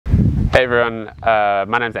Hey everyone,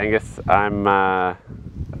 my name's Angus. I'm a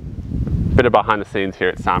bit of behind the scenes here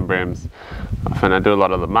at USA Brims. Often I do a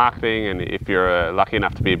lot of the marketing, and if you're lucky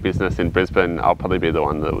enough to be a business in Brisbane, I'll probably be the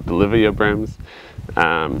one that will deliver your brims.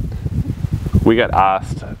 We get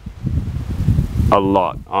asked a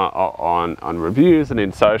lot on reviews and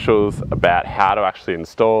in socials about how to actually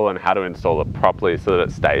install and how to install it properly so that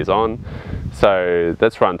it stays on. So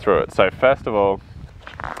let's run through it. So first of all,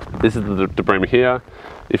 this is the brim here.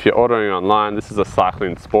 If you're ordering online, this is a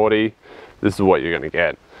cycling sporty. This is what you're going to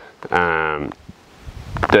get.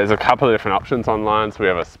 There's a couple of different options online. So we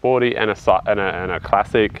have a sporty and a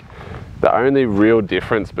classic. The only real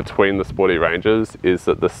difference between the sporty ranges is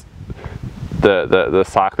that the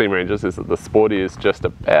cycling ranges is that the sporty is just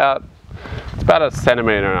about a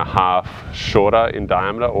centimetre and a half shorter in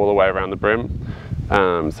diameter all the way around the brim.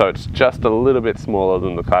 So it's just a little bit smaller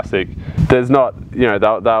than the classic. There's not, you know,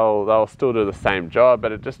 they'll still do the same job,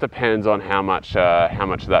 but it just depends on how much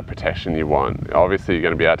of that protection you want. Obviously, you're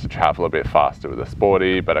going to be able to travel a bit faster with a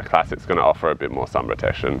sporty, but a classic's going to offer a bit more sun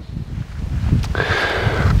protection.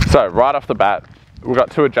 So right off the bat, we've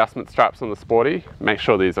got two adjustment straps on the sporty. Make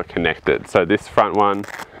sure these are connected. So this front one,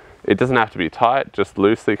 it doesn't have to be tight, just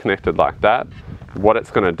loosely connected like that. What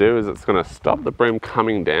it's going to do is it's going to stop the brim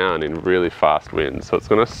coming down in really fast winds. So it's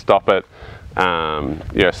going to stop it,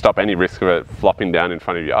 stop any risk of it flopping down in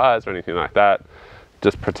front of your eyes or anything like that.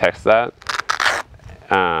 Just protects that.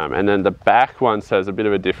 And then the back one serves a bit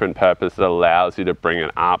of a different purpose. It allows you to bring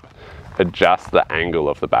it up, adjust the angle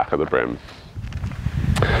of the back of the brim.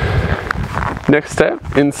 Next step,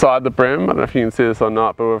 inside the brim, I don't know if you can see this or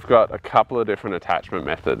not, but we've got a couple of different attachment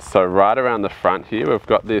methods. So right around the front here, we've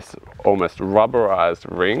got this almost rubberized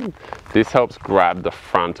ring. This helps grab the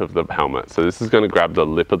front of the helmet. So this is going to grab the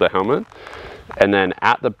lip of the helmet. And then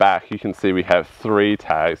at the back, you can see we have 3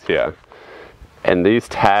 tags here. And these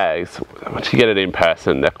tags, once you get it in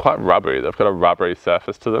person, they're quite rubbery. They've got a rubbery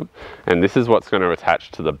surface to them. And this is what's going to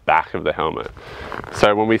attach to the back of the helmet.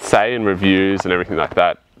 So when we say in reviews and everything like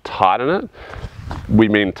that, tighten it, we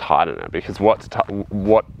mean tighten it, because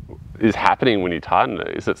what is happening when you tighten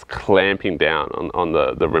it is it's clamping down on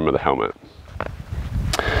the rim of the helmet.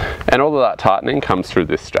 And all of that tightening comes through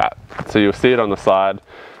this strap. So you'll see it on the side,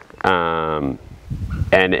 and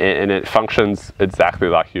it functions exactly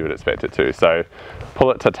like you would expect it to. So pull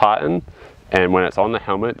it to tighten, and when it's on the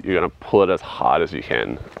helmet, you're going to pull it as hard as you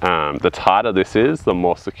can. The tighter this is, the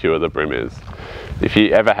more secure the brim is. If you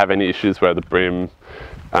ever have any issues where the brim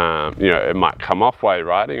it might come off while you're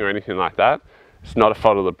riding or anything like that, it's not a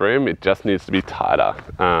fault of the brim, it just needs to be tighter.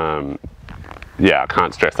 I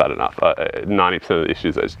can't stress that enough. 90% of the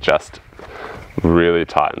issues is just really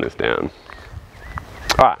tighten this down.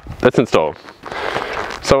 Alright, let's install.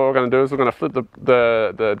 So what we're going to do is we're going to flip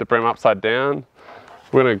the brim upside down.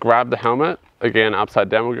 We're going to grab the helmet, again upside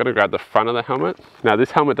down. We're going to grab the front of the helmet. Now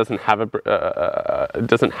this helmet doesn't have a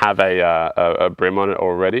brim on it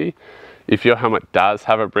already. If your helmet does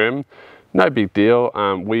have a brim, no big deal.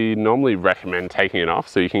 We normally recommend taking it off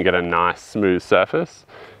so you can get a nice smooth surface.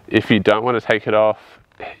 If you don't want to take it off,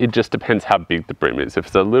 it just depends how big the brim is. If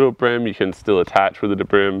it's a little brim, you can still attach with a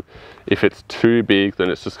brim. If it's too big, then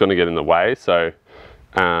it's just going to get in the way. So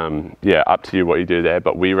up to you what you do there,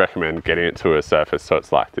 but we recommend getting it to a surface so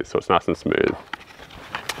it's like this, so it's nice and smooth.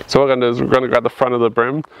 So what we're going to do is we're going to grab the front of the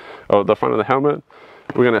brim, or the front of the helmet.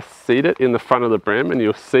 We're going to seat it in the front of the brim, and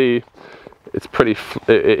you'll see it's pretty,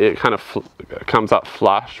 it kind of comes up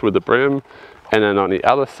flush with the brim. And then on the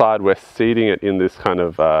other side, we're seating it in this kind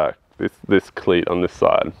of, this cleat on this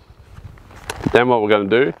side. Then what we're going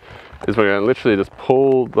to do is we're going to literally just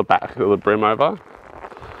pull the back of the brim over.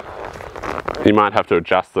 You might have to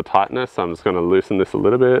adjust the tightness, so I'm just going to loosen this a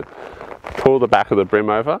little bit. Pull the back of the brim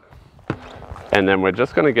over. And then we're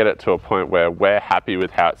just going to get it to a point where we're happy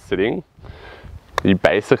with how it's sitting. You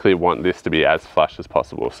basically want this to be as flush as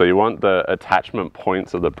possible. So you want the attachment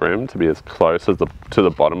points of the brim to be as close as to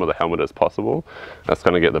the bottom of the helmet as possible. That's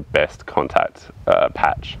going to get the best contact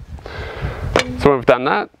patch. So when we've done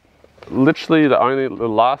that, literally the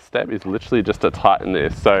last step is literally just to tighten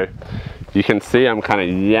this. So you can see I'm kind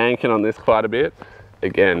of yanking on this quite a bit.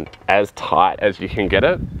 Again, as tight as you can get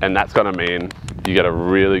it, and that's going to mean you get a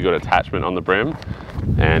really good attachment on the brim,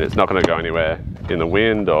 and it's not going to go anywhere in the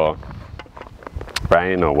wind or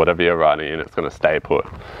rain or whatever you're riding in. It's going to stay put.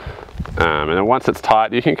 And then once it's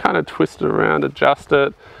tight, you can kind of twist it around, adjust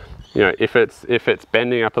it. You know, if it's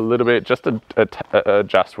bending up a little bit, just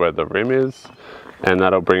adjust where the rim is, and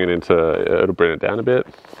that'll bring it'll bring it down a bit.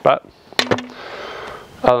 But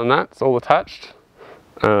other than that, it's all attached.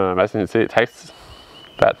 As you can see, it takes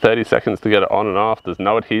about 30 seconds to get it on and off. There's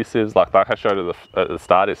no adhesives, like I showed at the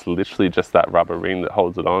start. It's literally just that rubber ring that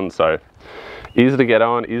holds it on, so easy to get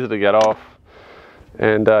on, easy to get off,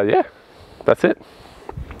 and yeah, that's it.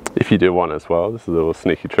 If you do want as well, this is a little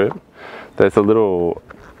sneaky trip, there's a little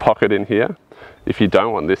pocket in here. If you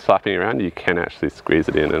don't want this flapping around, you can actually squeeze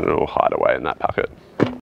it in and it will hide away in that pocket.